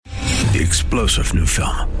The explosive new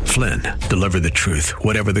film, Flynn, deliver the truth,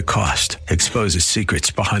 whatever the cost, exposes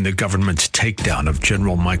secrets behind the government's takedown of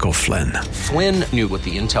General Michael Flynn. Flynn knew what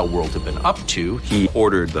the intel world had been up to. He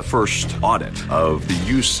ordered the first audit of the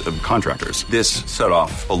use of contractors. This set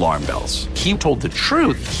off alarm bells. He told the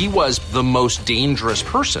truth. He was the most dangerous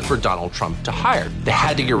person for Donald Trump to hire. They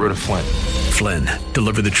had to get rid of Flynn. Flynn,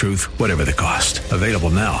 deliver the truth, whatever the cost. Available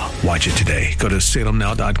now. Watch it today. Go to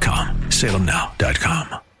salemnow.com.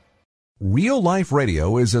 salemnow.com. Real Life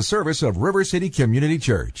Radio is a service of River City Community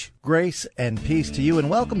Church. Grace and peace to you,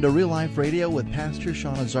 and welcome to Real Life Radio with Pastor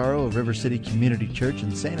Sean Azzaro of River City Community Church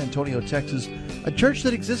in San Antonio, Texas, a church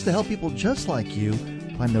that exists to help people just like you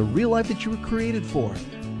find the real life that you were created for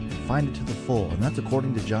and find it to the full, and that's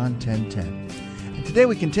according to John 10:10. And today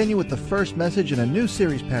we continue with the first message in a new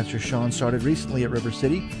series Pastor Sean started recently at River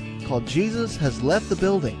City called Jesus Has Left the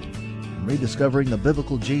Building, and rediscovering the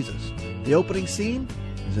biblical Jesus. The opening scene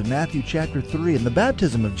is in Matthew chapter 3 in the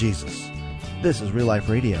baptism of Jesus. This is Real Life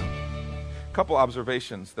Radio. A couple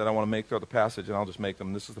observations that I want to make throughout the passage, and I'll just make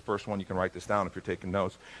them. This is the first one. You can write this down if you're taking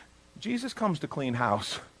notes. Jesus comes to clean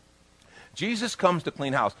house. Jesus comes to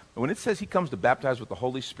clean house. When it says he comes to baptize with the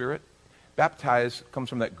Holy Spirit, baptize comes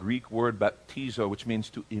from that Greek word baptizo, which means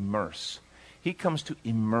to immerse. He comes to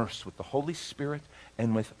immerse with the Holy Spirit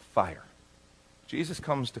and with fire. Jesus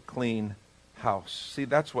comes to clean house. See,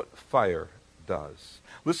 that's what fire does.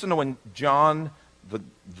 Listen to when John,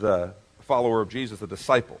 the follower of Jesus, the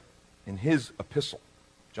disciple, in his epistle,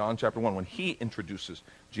 John chapter 1, when he introduces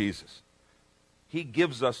Jesus, he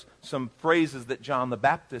gives us some phrases that John the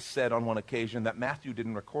Baptist said on one occasion that Matthew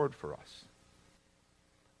didn't record for us.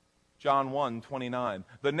 John 1:29.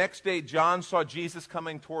 The next day John saw Jesus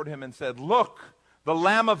coming toward him and said, "Look, the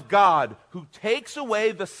Lamb of God who takes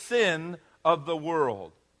away the sin of the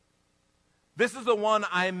world. This is the one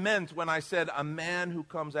I meant when I said, a man who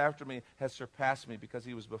comes after me has surpassed me because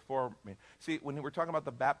he was before me." See, when we're talking about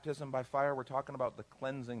the baptism by fire, we're talking about the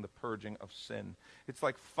cleansing, the purging of sin. It's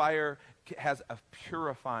like fire has a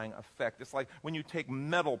purifying effect. It's like when you take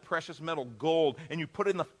metal, precious metal, gold, and you put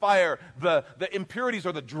it in the fire, the impurities,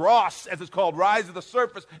 or the dross, as it's called, rise to the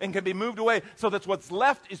surface and can be moved away, so that what's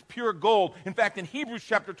left is pure gold. In fact, in Hebrews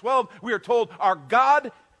chapter 12, we are told our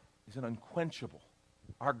God is an unquenchable.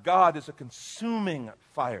 Our God is a consuming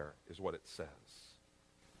fire, is what it says.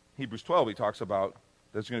 Hebrews 12, he talks about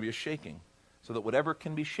there's going to be a shaking, so that whatever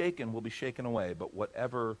can be shaken will be shaken away, but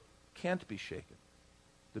whatever can't be shaken,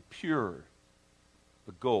 the pure,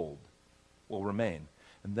 the gold, will remain.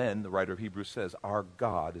 And then the writer of Hebrews says, our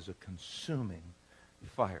God is a consuming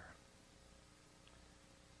fire.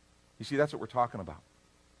 You see, that's what we're talking about.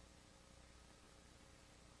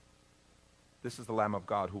 This is the Lamb of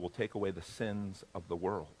God who will take away the sins of the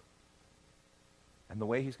world. And the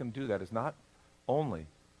way he's going to do that is not only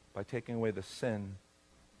by taking away the sin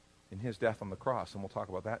in his death on the cross, and we'll talk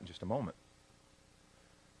about that in just a moment,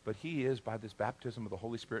 but he is, by this baptism of the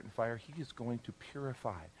Holy Spirit and fire, he is going to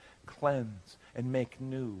purify, cleanse, and make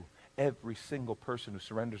new every single person who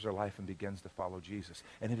surrenders their life and begins to follow Jesus.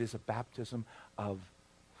 And it is a baptism of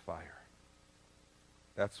fire.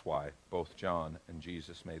 That's why both John and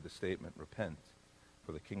Jesus made the statement, repent,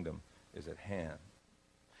 for the kingdom is at hand.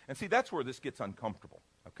 And see, that's where this gets uncomfortable,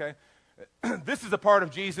 okay? This is a part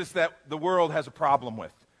of Jesus that the world has a problem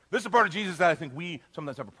with. This is a part of Jesus that I think we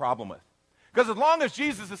sometimes have a problem with. Because as long as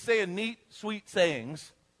Jesus is saying neat, sweet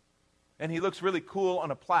sayings, and he looks really cool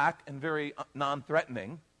on a plaque and very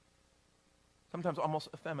non-threatening, sometimes almost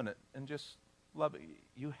effeminate and just love it,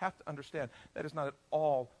 you have to understand that is not at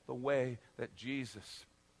all the way that Jesus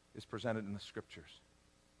is presented in the Scriptures.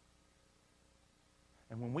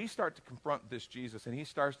 And when we start to confront this Jesus and he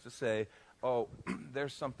starts to say, oh,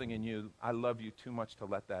 there's something in you, I love you too much to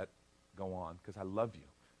let that go on because I love you.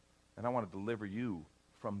 And I want to deliver you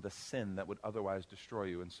from the sin that would otherwise destroy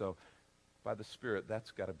you. And so by the Spirit,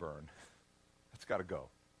 that's got to burn. That's got to go.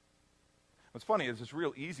 What's funny is it's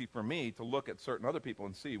real easy for me to look at certain other people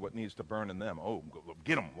and see what needs to burn in them. Oh,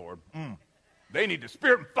 get them, Lord. They need the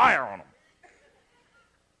Spirit and fire on them.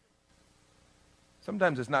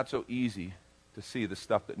 Sometimes it's not so easy to see the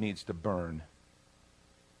stuff that needs to burn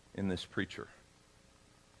in this preacher.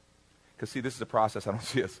 Because, see, this is a process. I don't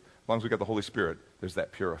see us. As long as we got the Holy Spirit, there's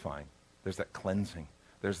that purifying. There's that cleansing.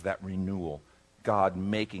 There's that renewal. God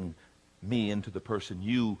making me into the person,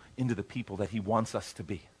 you into the people that he wants us to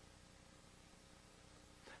be.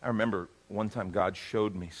 I remember one time God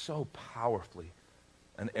showed me so powerfully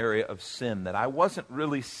an area of sin that I wasn't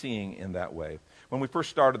really seeing in that way. When we first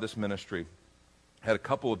started this ministry, I had a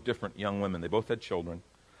couple of different young women. They both had children,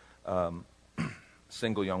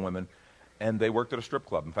 single young women, and they worked at a strip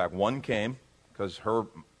club. In fact, one came because her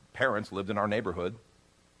parents lived in our neighborhood,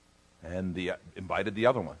 and invited the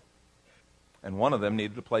other one. And one of them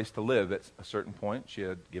needed a place to live at a certain point. She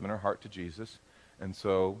had given her heart to Jesus. And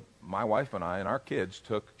so my wife and I and our kids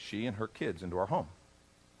took she and her kids into our home.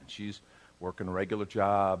 And she's working a regular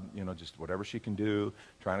job, just whatever she can do,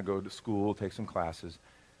 trying to go to school, take some classes.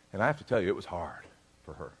 And I have to tell you, it was hard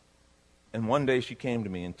for her. And one day she came to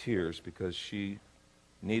me in tears because she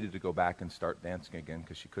needed to go back and start dancing again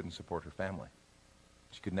because she couldn't support her family.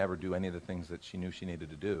 She could never do any of the things that she knew she needed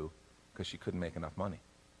to do because she couldn't make enough money.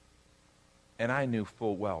 And I knew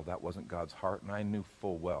full well that wasn't God's heart, and I knew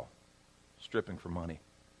full well stripping for money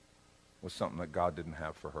was something that God didn't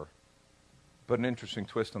have for her. But an interesting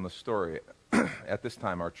twist on the story, at this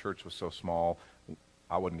time our church was so small,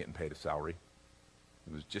 I wasn't getting paid a salary.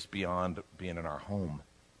 It was just beyond being in our home.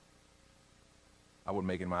 I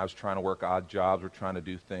was trying to work odd jobs or trying to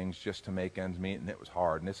do things just to make ends meet, and it was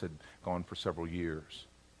hard. And this had gone for several years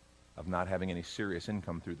of not having any serious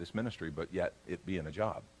income through this ministry, but yet it being a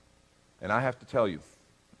job. And I have to tell you,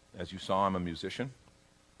 as you saw, I'm a musician.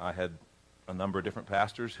 I had a number of different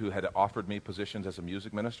pastors who had offered me positions as a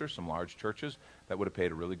music minister, some large churches that would have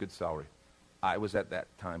paid a really good salary. I was at that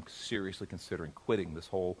time seriously considering quitting this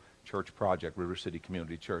whole church project, River City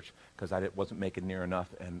Community Church, because I wasn't making near enough,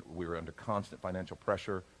 and we were under constant financial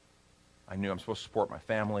pressure. I knew I'm supposed to support my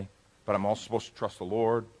family, but I'm also supposed to trust the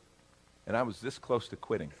Lord. And I was this close to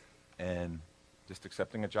quitting and just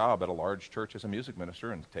accepting a job at a large church as a music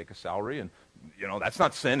minister and take a salary. And, that's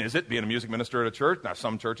not sin, is it, being a music minister at a church? Now,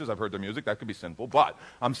 some churches, I've heard their music, that could be sinful. But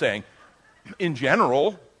I'm saying, in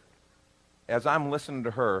general, as I'm listening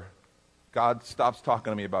to her, God stops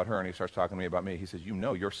talking to me about her and he starts talking to me about me. He says,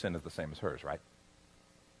 your sin is the same as hers, right?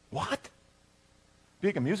 What?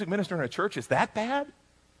 Being a music minister in a church is that bad?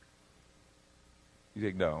 You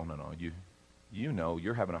think, no. You know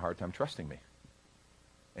you're having a hard time trusting me.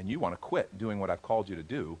 And you want to quit doing what I've called you to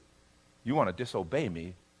do. You want to disobey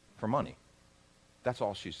me for money. That's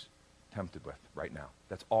all she's tempted with right now.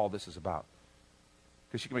 That's all this is about.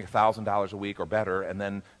 Because she can make $1,000 a week or better, and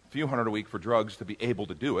then a few hundred a week for drugs to be able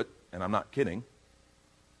to do it, and I'm not kidding,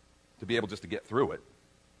 to be able just to get through it.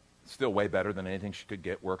 It's still way better than anything she could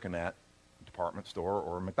get working at a department store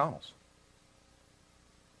or McDonald's.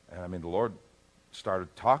 And the Lord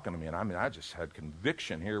started talking to me, and I just had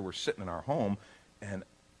conviction here. We're sitting in our home, and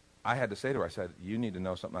I had to say to her, I said, you need to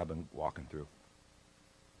know something I've been walking through.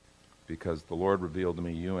 Because the Lord revealed to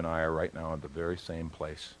me, you and I are right now at the very same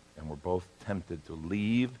place. And we're both tempted to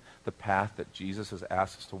leave the path that Jesus has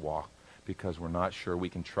asked us to walk because we're not sure we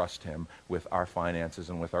can trust him with our finances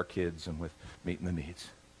and with our kids and with meeting the needs.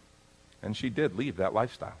 And she did leave that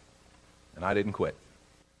lifestyle. And I didn't quit.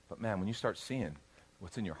 But man, when you start seeing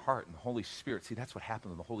what's in your heart and the Holy Spirit, see, that's what happens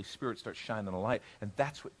when the Holy Spirit starts shining the light. And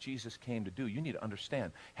that's what Jesus came to do. You need to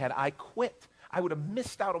understand, had I quit, I would have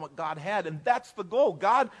missed out on what God had. And that's the goal.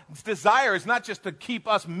 God's desire is not just to keep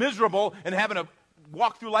us miserable and having to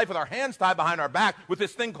walk through life with our hands tied behind our back with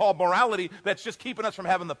this thing called morality that's just keeping us from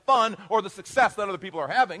having the fun or the success that other people are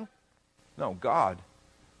having. No, God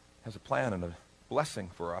has a plan and a blessing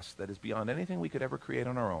for us that is beyond anything we could ever create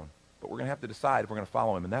on our own. But we're going to have to decide if we're going to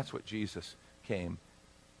follow him, and that's what Jesus came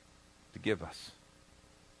to give us.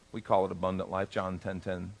 We call it abundant life. John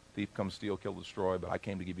 10:10, thief comes, steal, kill, destroy, but I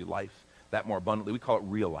came to give you life, that more abundantly. We call it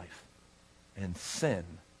real life. And sin,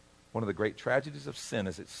 one of the great tragedies of sin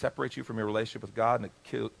is it separates you from your relationship with God, and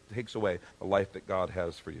it takes away the life that God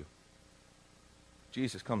has for you.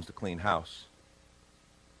 Jesus comes to clean house,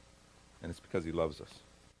 and it's because he loves us.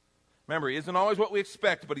 Remember, he isn't always what we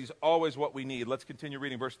expect, but he's always what we need. Let's continue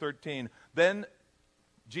reading verse 13. Then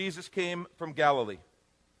Jesus came from Galilee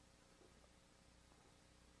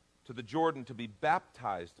to the Jordan to be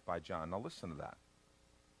baptized by John. Now listen to that.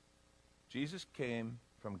 Jesus came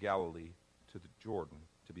from Galilee to the Jordan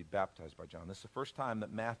to be baptized by John. This is the first time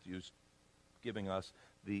that Matthew's giving us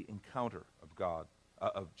the encounter of God,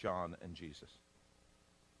 of John and Jesus.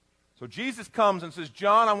 So Jesus comes and says,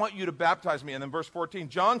 John, I want you to baptize me. And then verse 14,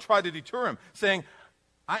 John tried to deter him, saying,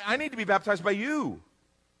 I need to be baptized by you,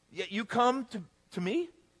 yet you come to me?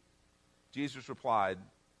 Jesus replied,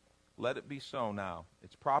 let it be so now.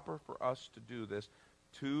 It's proper for us to do this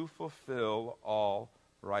to fulfill all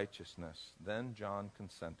righteousness. Then John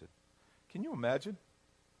consented. Can you imagine?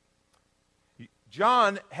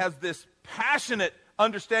 John has this passionate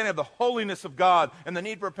understanding of the holiness of God and the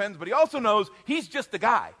need for repentance, but he also knows he's just a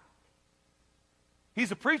guy.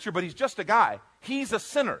 He's a preacher, but he's just a guy. He's a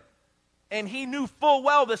sinner. And he knew full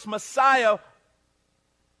well this Messiah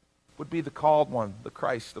would be the called one, the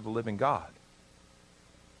Christ of the living God.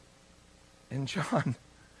 And John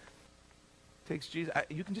takes Jesus.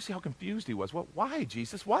 You can just see how confused he was. Why,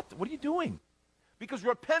 Jesus? What are you doing? Because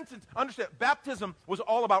repentance, understand, baptism was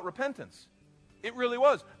all about repentance. It really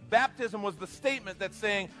was. Baptism was the statement that's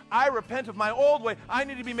saying, I repent of my old way. I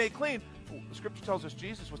need to be made clean. The scripture tells us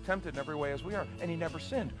Jesus was tempted in every way as we are, and he never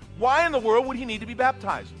sinned. Why in the world would he need to be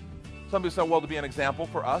baptized? Some people say, well, to be an example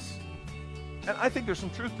for us. And I think there's some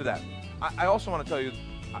truth to that. I also want to tell you,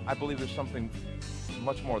 I believe there's something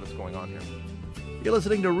much more that's going on here. You're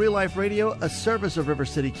listening to Real Life Radio, a service of River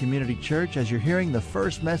City Community Church, as you're hearing the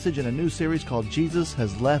first message in a new series called Jesus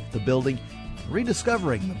Has Left the Building,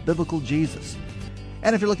 Rediscovering the Biblical Jesus.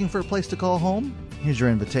 And if you're looking for a place to call home, here's your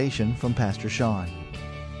invitation from Pastor Sean.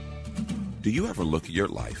 Do you ever look at your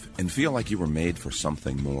life and feel like you were made for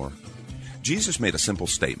something more? Jesus made a simple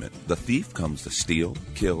statement: the thief comes to steal,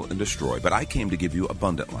 kill, and destroy, but I came to give you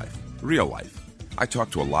abundant life, real life. I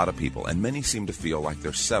talk to a lot of people, and many seem to feel like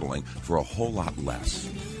they're settling for a whole lot less.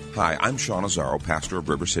 Hi, I'm Sean Azzaro, pastor of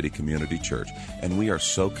River City Community Church, and we are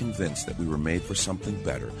so convinced that we were made for something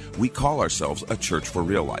better. We call ourselves a church for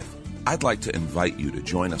real life. I'd like to invite you to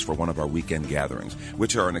join us for one of our weekend gatherings,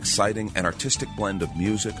 which are an exciting and artistic blend of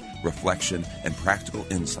music, reflection, and practical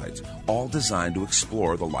insights, all designed to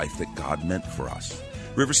explore the life that God meant for us.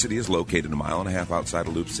 River City is located a mile and a half outside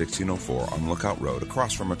of Loop 1604 on Lookout Road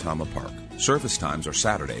across from Retama Park. Service times are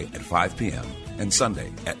Saturday at 5 p.m. and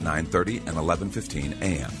Sunday at 9:30 and 11:15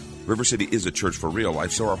 a.m. River City is a church for real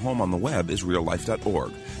life, so our home on the web is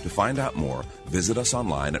reallife.org. To find out more, visit us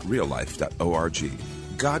online at reallife.org.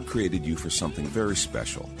 God created you for something very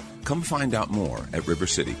special. Come find out more at River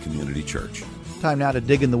City Community Church. Time now to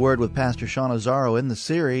dig in the Word with Pastor Sean Azzaro in the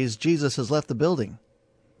series, Jesus Has Left the Building.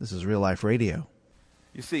 This is Real Life Radio.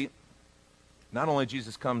 You see, not only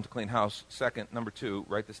Jesus come to clean house, second, number two,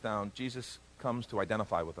 write this down, Jesus comes to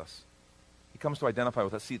identify with us. He comes to identify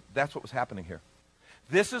with us. See, that's what was happening here.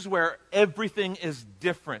 This is where everything is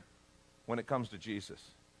different when it comes to Jesus.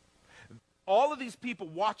 All of these people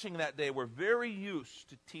watching that day were very used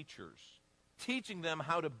to teachers, teaching them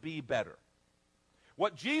how to be better.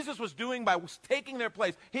 What Jesus was doing by taking their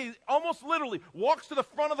place, he almost literally walks to the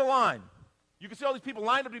front of the line. You can see all these people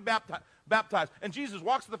lined up to be baptized. And Jesus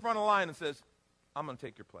walks to the front of the line and says, I'm going to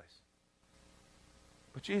take your place.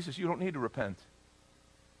 But Jesus, you don't need to repent.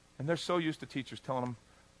 And they're so used to teachers telling them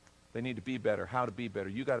they need to be better, how to be better.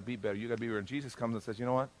 You got to be better. You got to be better. And Jesus comes and says, you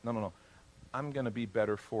know what? No. I'm going to be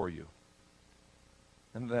better for you.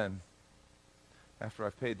 And then, after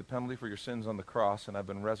I've paid the penalty for your sins on the cross and I've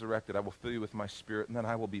been resurrected, I will fill you with my Spirit, and then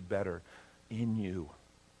I will be better in you.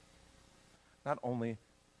 Not only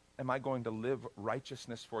am I going to live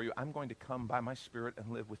righteousness for you, I'm going to come by my Spirit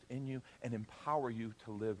and live within you and empower you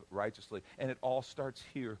to live righteously. And it all starts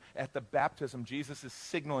here. At the baptism, Jesus is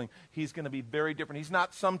signaling he's going to be very different. He's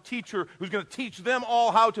not some teacher who's going to teach them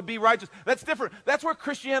all how to be righteous. That's different. That's where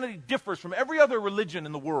Christianity differs from every other religion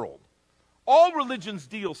in the world. All religions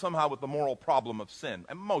deal somehow with the moral problem of sin,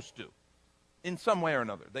 and most do, in some way or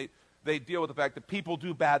another. They deal with the fact that people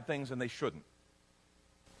do bad things and they shouldn't.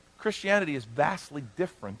 Christianity is vastly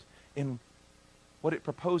different in what it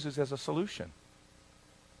proposes as a solution.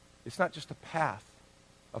 It's not just a path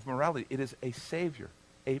of morality. It is a Savior,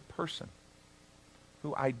 a person,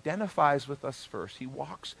 who identifies with us first. He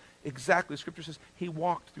walks exactly, Scripture says, he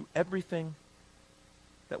walked through everything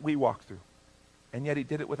that we walk through. And yet he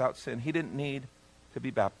did it without sin. He didn't need to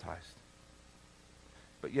be baptized.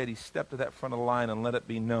 But yet he stepped to that front of the line and let it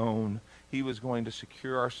be known he was going to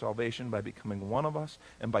secure our salvation by becoming one of us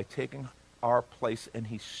and by taking our place. And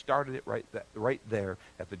he started it right there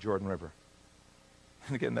at the Jordan River.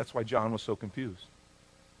 And again, that's why John was so confused.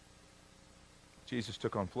 Jesus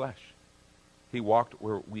took on flesh. He walked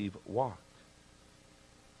where we've walked.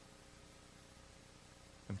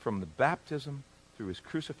 And from the baptism through his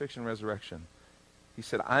crucifixion and resurrection, he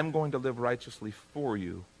said, I'm going to live righteously for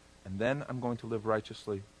you, and then I'm going to live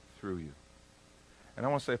righteously through you. And I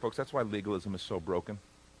want to say, folks, that's why legalism is so broken.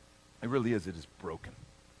 It really is. It is broken.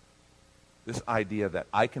 This idea that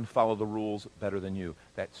I can follow the rules better than you,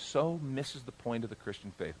 that so misses the point of the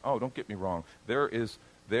Christian faith. Oh, don't get me wrong.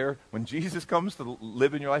 When Jesus comes to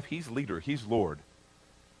live in your life, he's leader. He's Lord.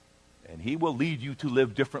 And he will lead you to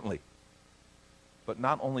live differently. But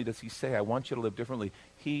not only does he say, I want you to live differently,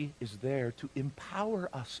 he is there to empower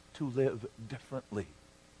us to live differently.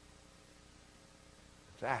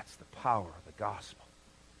 That's the power of the gospel.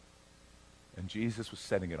 And Jesus was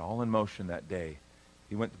setting it all in motion that day.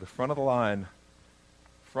 He went to the front of the line,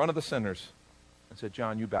 front of the sinners, and said,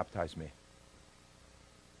 John, you baptize me.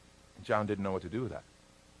 And John didn't know what to do with that.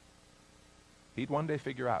 He'd one day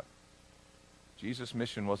figure out Jesus'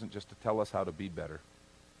 mission wasn't just to tell us how to be better.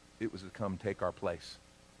 It was to come take our place.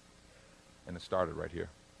 And it started right here.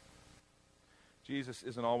 Jesus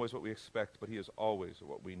isn't always what we expect, but he is always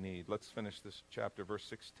what we need. Let's finish this chapter, verse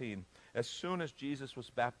 16. As soon as Jesus was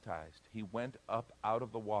baptized, he went up out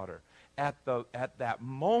of the water. At that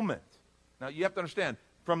moment, now you have to understand,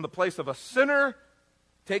 from the place of a sinner,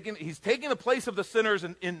 he's taking the place of the sinners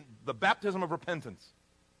in the baptism of repentance,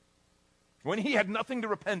 when he had nothing to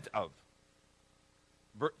repent of.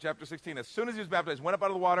 Chapter 16, as soon as he was baptized, went up out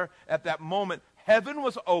of the water. At that moment, heaven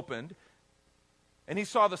was opened, and he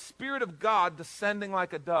saw the Spirit of God descending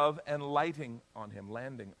like a dove and lighting on him,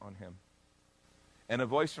 landing on him. And a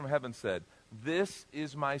voice from heaven said, "This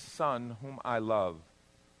is my Son whom I love.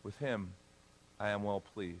 With him I am well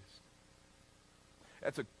pleased."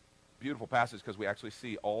 That's a beautiful passage because we actually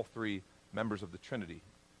see all three members of the Trinity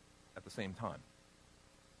at the same time.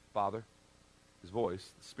 Father, his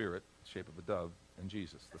voice, the Spirit, the shape of a dove, and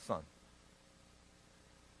Jesus, the Son.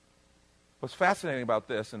 What's fascinating about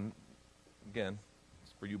this, and again,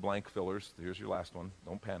 it's for you blank fillers, here's your last one,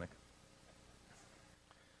 don't panic.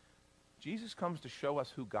 Jesus comes to show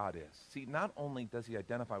us who God is. See, not only does he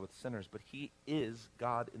identify with sinners, but he is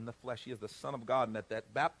God in the flesh. He is the Son of God. And at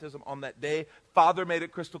that baptism on that day, Father made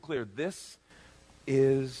it crystal clear, "This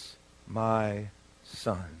is my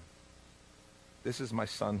Son. This is my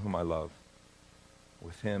Son whom I love.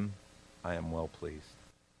 With him I am well pleased."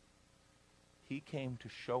 He came to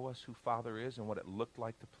show us who Father is and what it looked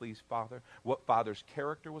like to please Father, what Father's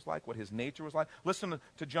character was like, what his nature was like. Listen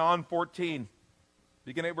to John 14,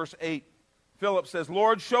 beginning at verse 8. Philip says,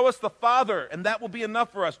 "Lord, show us the Father, and that will be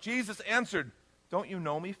enough for us." Jesus answered, "Don't you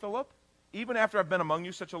know me, Philip? Even after I've been among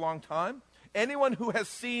you such a long time? Anyone who has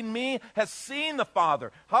seen me has seen the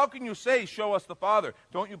Father. How can you say, 'Show us the Father'?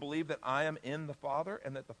 Don't you believe that I am in the Father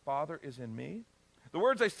and that the Father is in me? The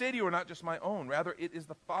words I say to you are not just my own. Rather, it is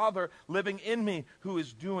the Father living in me who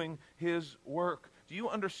is doing his work." Do you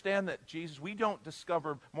understand that Jesus, we don't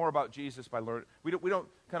discover more about Jesus by learning, we don't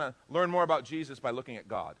kind of learn more about Jesus by looking at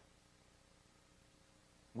God.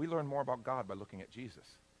 We learn more about God by looking at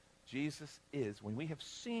Jesus. Jesus is, when we have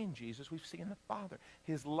seen Jesus, we've seen the Father,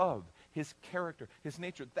 his love, his character, his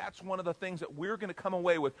nature. That's one of the things that we're going to come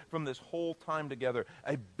away with from this whole time together.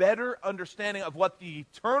 A better understanding of what the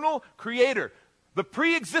eternal Creator, the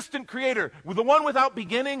pre-existent Creator, the one without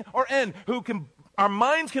beginning or end, our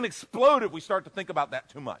minds can explode if we start to think about that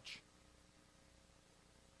too much.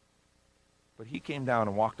 But he came down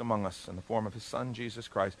and walked among us in the form of his Son, Jesus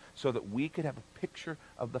Christ, so that we could have a picture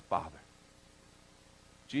of the Father.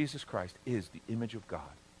 Jesus Christ is the image of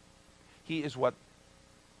God. He is what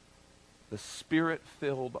the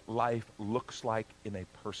Spirit-filled life looks like in a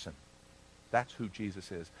person. That's who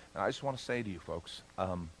Jesus is. And I just want to say to you folks,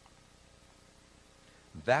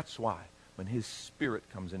 that's why when his Spirit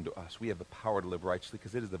comes into us, we have the power to live righteously,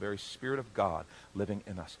 because it is the very Spirit of God living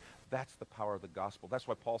in us. That's the power of the gospel. That's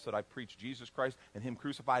why Paul said, "I preach Jesus Christ and him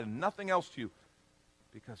crucified and nothing else to you."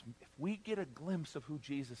 Because if we get a glimpse of who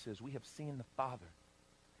Jesus is, we have seen the Father.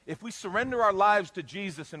 If we surrender our lives to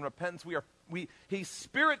Jesus in repentance, his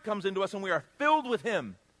Spirit comes into us and we are filled with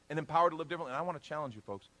him and empowered to live differently. And I want to challenge you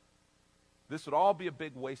folks. This would all be a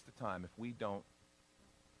big waste of time if we don't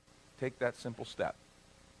take that simple step.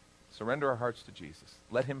 Surrender our hearts to Jesus.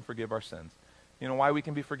 Let him forgive our sins. You know why we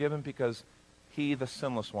can be forgiven? Because he, the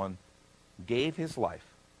sinless one, gave his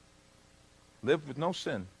life, lived with no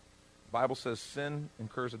sin. The Bible says sin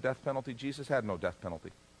incurs a death penalty. Jesus had no death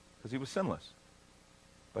penalty because he was sinless.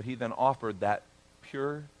 But he then offered that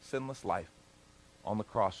pure, sinless life on the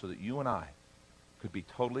cross so that you and I could be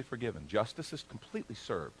totally forgiven. Justice is completely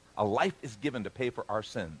served. A life is given to pay for our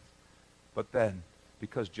sins. But then,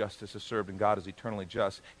 because justice is served and God is eternally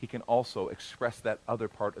just, he can also express that other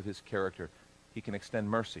part of his character. He can extend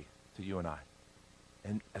mercy to you and I,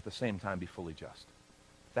 and at the same time be fully just.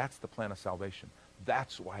 That's the plan of salvation.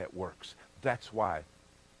 That's why it works. That's why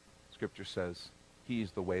Scripture says he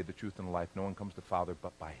is the way, the truth, and the life. No one comes to the Father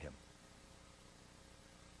but by him.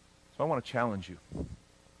 So I want to challenge you.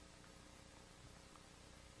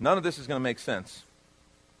 None of this is going to make sense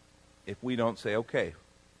if we don't say, "Okay,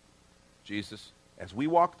 Jesus, as we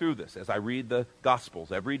walk through this, as I read the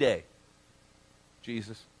Gospels every day,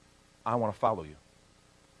 Jesus, I want to follow you.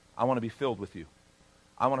 I want to be filled with you.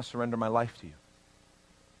 I want to surrender my life to you."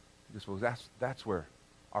 Because that's where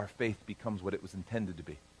our faith becomes what it was intended to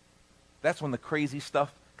be. That's when the crazy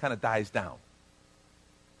stuff kind of dies down.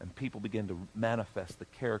 And people begin to manifest the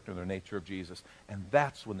character and the nature of Jesus. And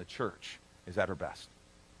that's when the church is at her best.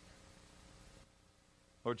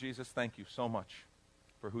 Lord Jesus, thank you so much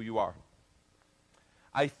for who you are.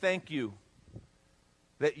 I thank you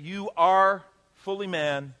that you are fully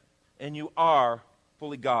man and you are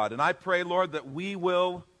fully God. And I pray, Lord, that we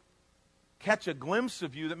will catch a glimpse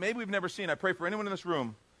of you that maybe we've never seen. I pray for anyone in this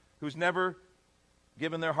room who's never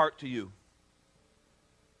given their heart to you.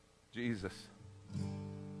 Jesus,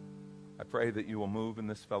 I pray that you will move in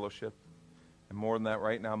this fellowship, and more than that,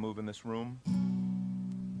 right now, move in this room.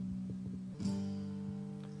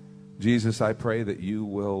 Jesus, I pray that you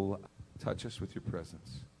will touch us with your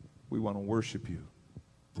presence. We want to worship you.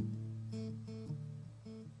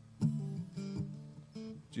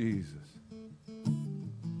 Jesus.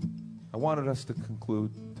 I wanted us to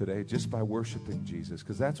conclude today just by worshiping Jesus,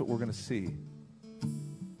 because that's what we're going to see.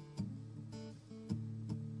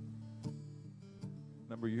 A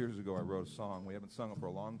number of years ago, I wrote a song. We haven't sung it for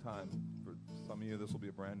a long time. For some of you, this will be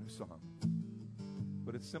a brand new song.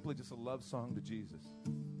 But it's simply just a love song to Jesus.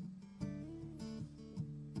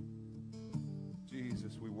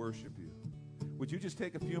 Jesus, we worship you. Would you just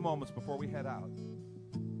take a few moments before we head out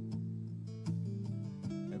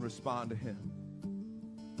and respond to him?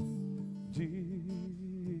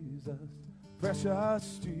 Jesus,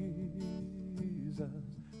 precious Jesus,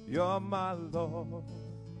 you're my Lord,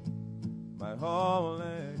 my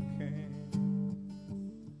holy King.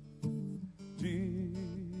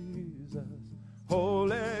 Jesus,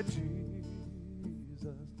 holy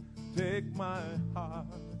Jesus, take my heart,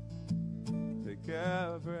 take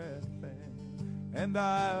everything, and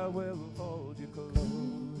I will hold you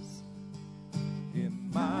close. In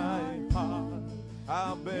my heart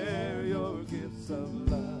I'll bear your gifts of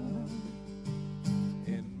love.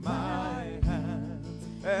 In my hands,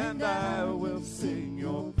 and I will sing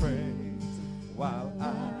your praise while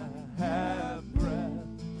I have breath.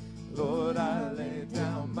 Lord, I lay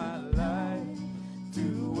down my life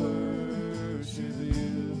to worship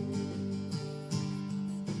you.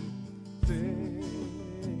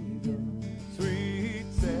 Savior, sweet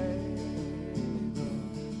Savior,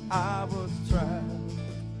 I was trapped,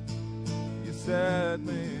 you set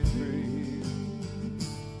me free.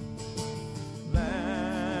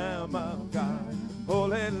 Lamb of God,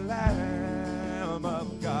 holy Lamb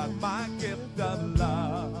of God, my gift of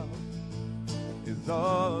love is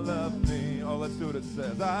all of me. Oh, let's do what it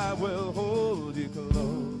says. I will hold you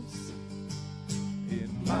close. In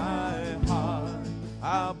my heart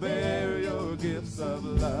I'll bear your gifts of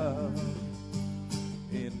love.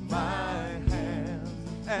 In my hands,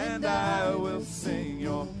 and I will sing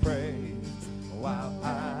your praise while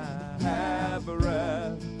I have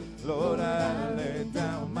breath. Lord, I lay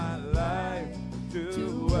down my life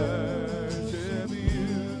to worship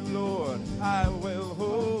you. Lord, I will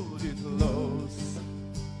hold you close.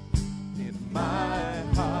 In my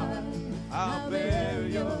heart I'll bear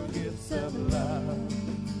your gifts of love.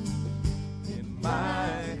 In my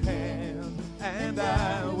hand, and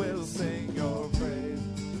I will sing your praise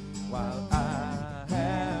while I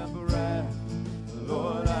have breath.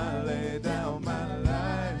 Lord, I lay down my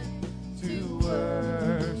life to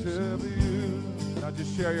worship you. Now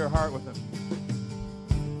just share your heart with him.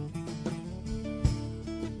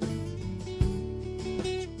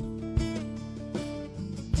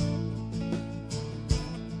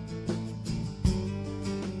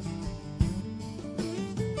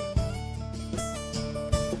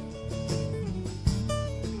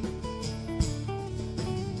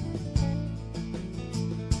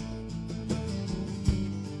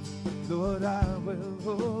 Lord, I will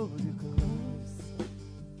hold you close.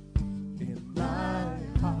 In my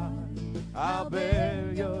heart I'll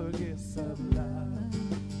bear your gifts of love.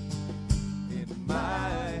 In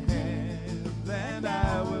my hands, and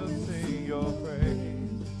I will sing your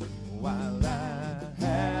praise while I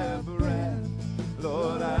have breath.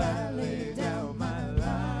 Lord, I lay down my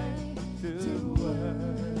life to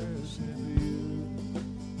worship you.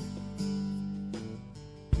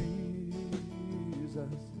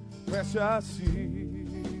 Jesus, precious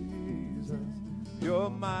Jesus, you're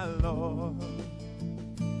my Lord,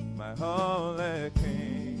 my holy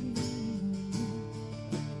King.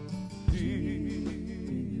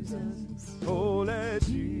 Jesus, holy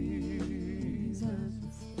Jesus,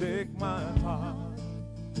 take my heart,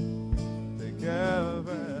 take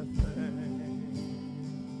everything.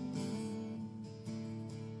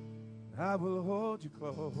 I will hold you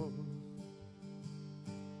close.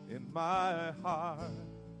 In my heart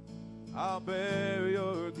I'll bear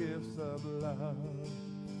your gifts of love.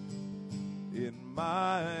 In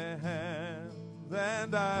my hands,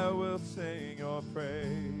 and I will sing your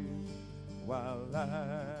praise while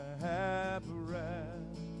I have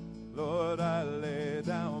breath. Lord, I lay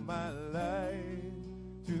down my life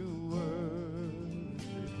to worship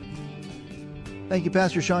you. Thank you,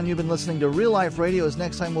 Pastor Sean. You've been listening to Real Life Radio. As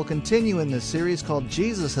next time we'll continue in this series called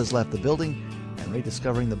Jesus Has Left the Building, and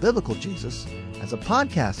Rediscovering the Biblical Jesus, as a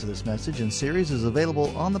podcast of this message and series is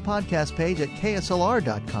available on the podcast page at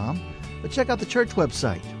kslr.com. But check out the church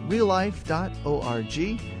website,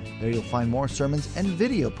 reallife.org. There you'll find more sermons and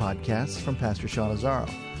video podcasts from Pastor Sean Azzaro.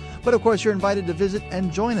 But of course, you're invited to visit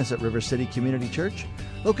and join us at River City Community Church,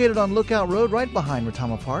 located on Lookout Road right behind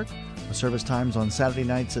Retama Park. The service times on Saturday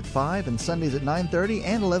nights at 5 and Sundays at 9:30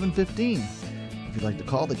 and 11:15. If you'd like to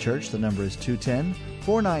call the church, the number is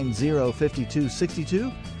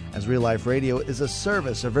 210-490-5262, as Real Life Radio is a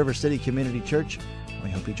service of River City Community Church.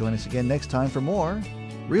 We hope you join us again next time for more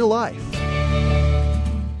Real Life.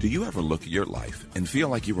 Do you ever look at your life and feel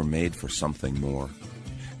like you were made for something more?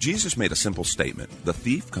 Jesus made a simple statement. The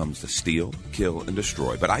thief comes to steal, kill, and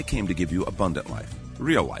destroy, but I came to give you abundant life,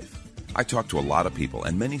 real life. I talk to a lot of people,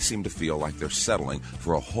 and many seem to feel like they're settling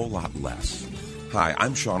for a whole lot less. Hi,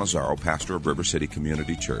 I'm Sean Azzaro, pastor of River City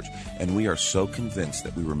Community Church, and we are so convinced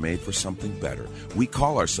that we were made for something better. We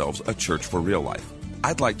call ourselves a church for real life.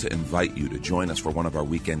 I'd like to invite you to join us for one of our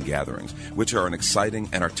weekend gatherings, which are an exciting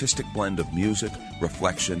and artistic blend of music,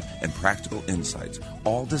 reflection, and practical insights,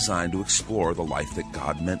 all designed to explore the life that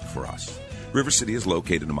God meant for us. River City is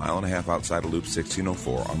located a mile and a half outside of Loop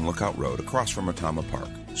 1604 on Lookout Road across from Retama Park.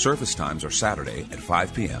 Service times are Saturday at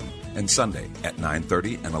 5 p.m. and Sunday at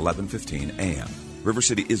 9:30 and 11:15 a.m. River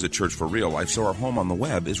City is a church for real life, so our home on the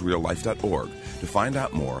web is reallife.org. To find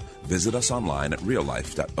out more, visit us online at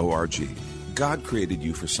reallife.org. God created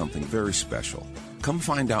you for something very special. Come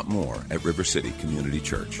find out more at River City Community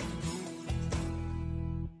Church.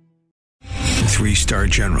 3-star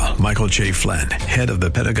General Michael J. Flynn, head of the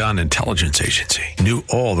Pentagon Intelligence Agency, knew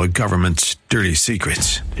all the government's dirty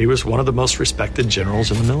secrets. He was one of the most respected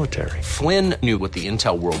generals in the military. Flynn knew what the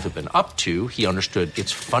intel world had been up to. He understood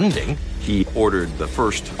its funding. He ordered the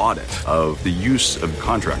first audit of the use of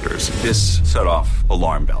contractors. This set off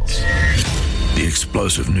alarm bells. The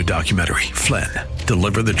explosive new documentary, Flynn,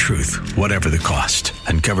 Deliver the Truth, Whatever the Cost,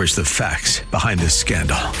 uncovers the facts behind this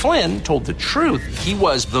scandal. Flynn told the truth. He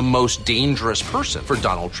was the most dangerous person for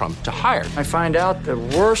Donald Trump to hire. I find out the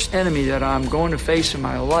worst enemy that I'm going to face in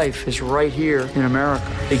my life is right here in America.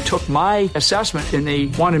 They took my assessment and they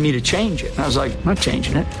wanted me to change it. And I was like, I'm not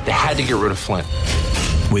changing it. They had to get rid of Flynn.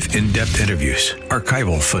 With in-depth interviews,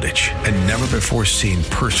 archival footage, and never-before-seen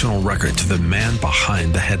personal records of the man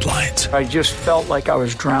behind the headlines. I just felt like I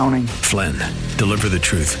was drowning. Flynn, Deliver the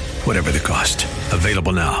Truth, Whatever the Cost.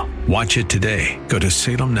 Available now. Watch it today. Go to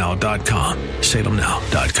salemnow.com.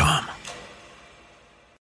 salemnow.com.